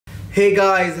Hey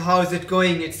guys, how is it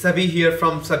going? It's Sabhi here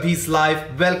from Sabhi's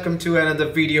Life. Welcome to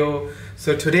another video.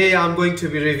 So today I'm going to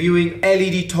be reviewing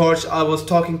LED torch I was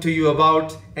talking to you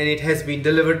about, and it has been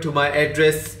delivered to my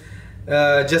address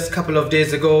just a couple of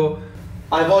days ago.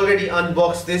 I've already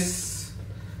unboxed this.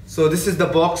 So this is the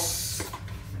box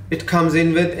it comes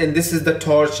in with, and this is the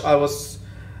torch I was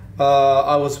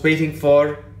waiting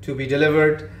for to be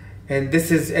delivered. And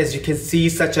this is, as you can see,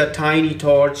 such a tiny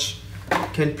torch.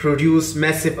 Can produce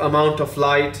massive amount of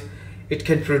light. It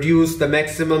can produce the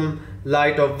maximum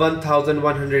light of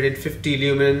 1150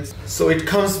 lumens. So it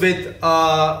comes with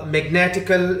a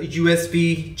magnetical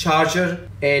USB charger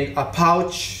and a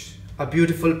pouch, a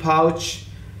beautiful pouch,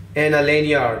 and a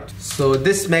lanyard. So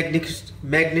this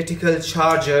magnetical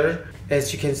charger,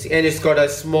 as you can see, and it's got a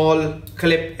small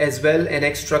clip as well, an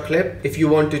extra clip. If you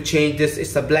want to change this,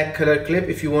 it's a black color clip.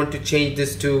 If you want to change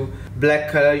this to black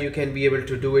color, you can be able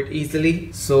to do it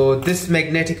easily. So this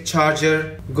magnetic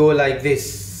charger go like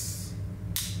this,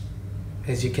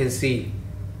 as you can see.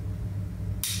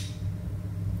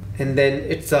 And then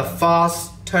it's a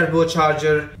fast turbo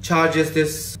charger, charges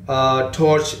this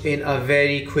torch in a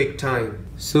very quick time.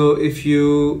 So if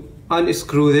you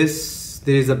unscrew this,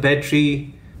 there is a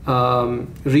battery,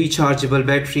 rechargeable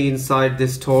battery inside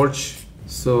this torch.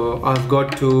 So I've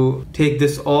got to take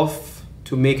this off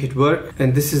to make it work,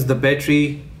 and this is the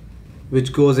battery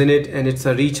which goes in it, and it's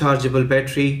a rechargeable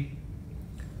battery.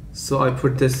 So I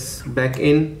put this back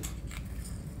in.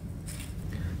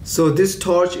 So this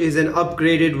torch is an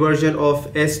upgraded version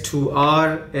of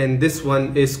S2R, and this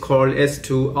one is called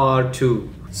S2R2.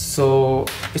 So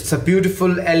it's a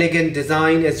beautiful, elegant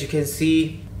design, as you can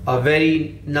see. A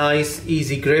very nice,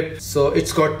 easy grip. So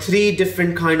it's got three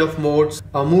different kind of modes: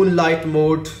 a moonlight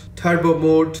mode, turbo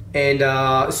mode, and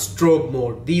a strobe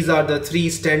mode. These are the three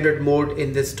standard mode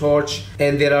in this torch,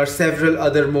 and there are several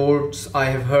other modes I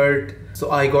have heard.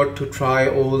 So I got to try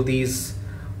all those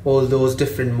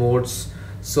different modes.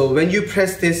 So when you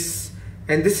press this,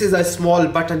 and this is a small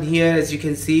button here, as you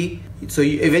can see. So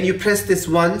when you press this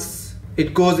once,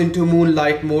 it goes into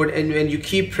moonlight mode, and when you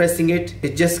keep pressing it,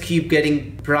 it just keep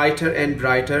getting brighter and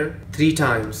brighter 3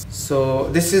 times. So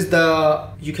this is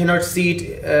you cannot see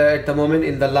it at the moment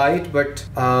in the light, but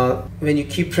when you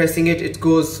keep pressing it, it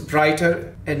goes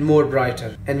brighter and more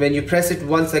brighter. And when you press it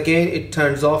once again, it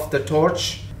turns off the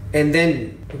torch. And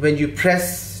then when you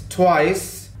press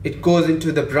twice, it goes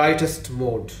into the brightest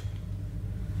mode,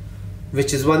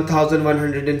 which is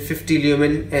 1150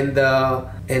 lumen, and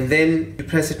then you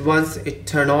press it once, it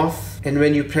turn off, and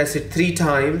when you press it 3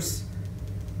 times,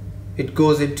 it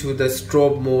goes into the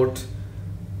strobe mode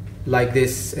like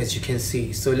this, as you can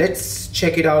see. So let's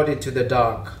check it out into the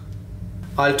dark.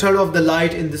 I'll turn off the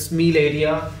light in this meal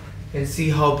area and see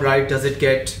how bright does it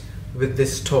get with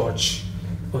this torch.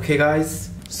 Okay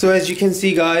guys, so as you can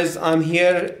see guys, I'm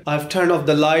here. I've turned off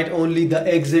the light, only the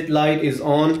exit light is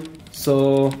on.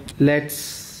 So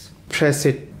let's press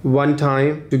it 1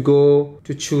 time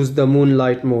to choose the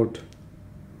moonlight mode.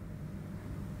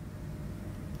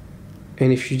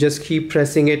 And if you just keep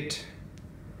pressing it,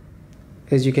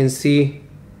 as you can see,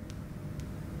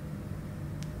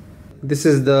 this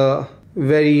is the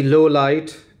very low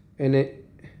light, and it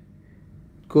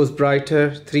goes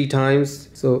brighter 3 times.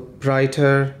 So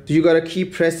brighter. You gotta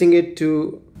keep pressing it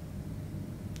to,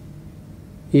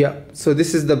 yeah, so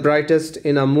this is the brightest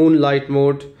in a moonlight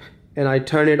mode, and I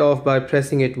turn it off by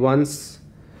pressing it once.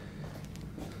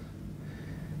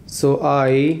 So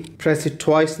I press it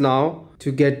twice now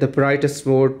to get the brightest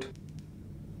mode.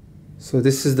 So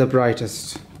this is the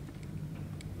brightest.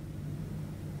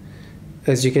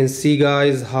 As you can see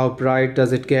guys, how bright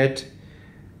does it get?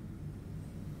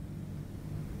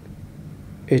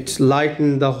 It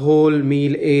lightened the whole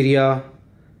meal area,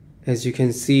 as you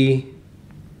can see.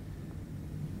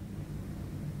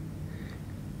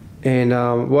 And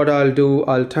what I'll do,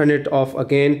 I'll turn it off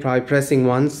again by pressing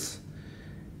once,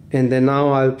 and then now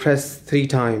I'll press 3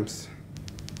 times.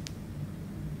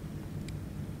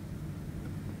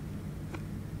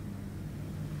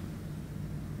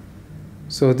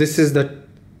 So this is the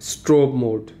strobe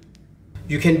mode.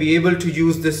 You can be able to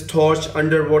use this torch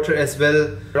underwater as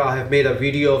well. I have made a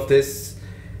video of this,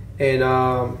 and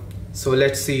so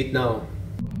let's see it now.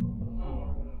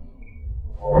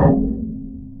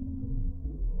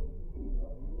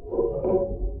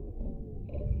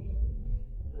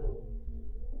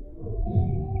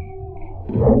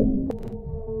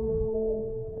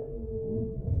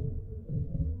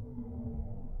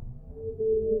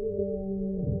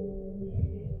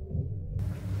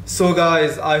 So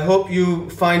guys, I hope you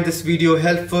find this video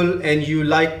helpful and you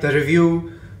like the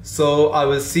review. So I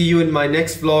will see you in my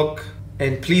next vlog.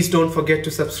 And please don't forget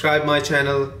to subscribe my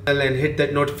channel and hit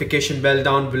that notification bell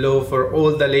down below for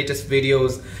all the latest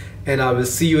videos. And I will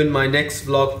see you in my next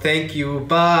vlog. Thank you.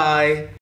 Bye.